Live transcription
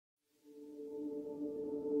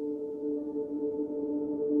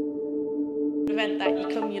that you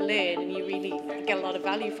come, you learn, and you really get a lot of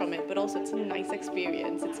value from it, but also it's a nice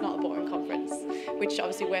experience. It's not a boring conference, which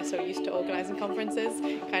obviously we're so used to organising conferences,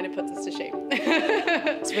 kind of puts us to shame.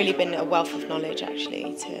 It's really been a wealth of knowledge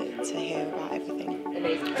actually to hear about everything.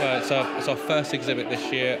 It's our first exhibit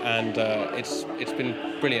this year, and it's been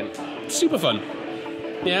brilliant. Super fun.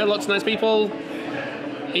 Yeah, lots of nice people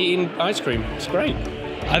eating ice cream. It's great.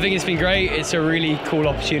 I think it's been great. It's a really cool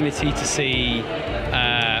opportunity to see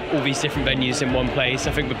all these different venues in one place.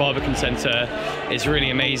 I think the Barbican Centre is really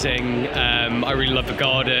amazing. I really love the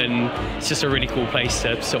garden. It's just a really cool place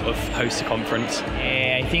to sort of host a conference.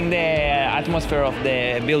 I think the atmosphere of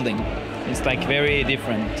the building is like very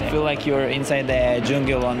different. I feel like you're inside the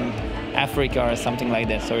jungle on Africa or something like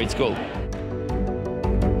that, so it's cool.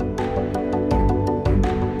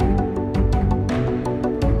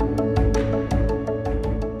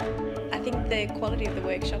 The quality of the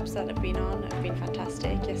workshops that I've been on have been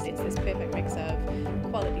fantastic. Yes, it's this perfect mix of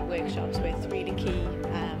quality workshops with really key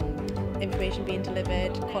information being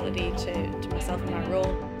delivered, quality to myself and my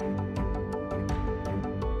role.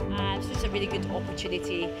 So it's a really good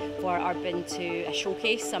opportunity for Urban to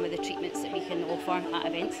showcase some of the treatments that we can offer at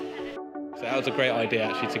events. So that was a great idea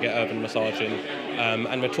actually to get urban massage in,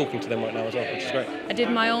 and we're talking to them right now as well, which is great. I did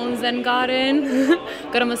my own Zen garden,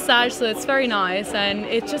 got a massage, so it's very nice, and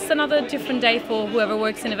it's just another different day for whoever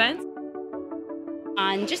works in events.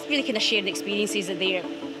 And just really kind of sharing experiences of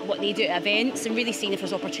what they do at events, and really seeing if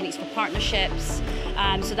there's opportunities for partnerships.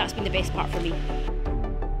 So that's been the best part for me.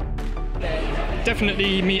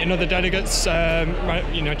 Definitely meeting other delegates,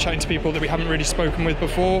 chatting to people that we haven't really spoken with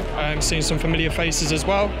before, seeing some familiar faces as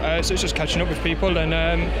well. So it's just catching up with people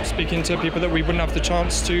and speaking to people that we wouldn't have the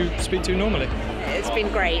chance to speak to normally. It's been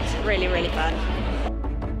great, really, really fun.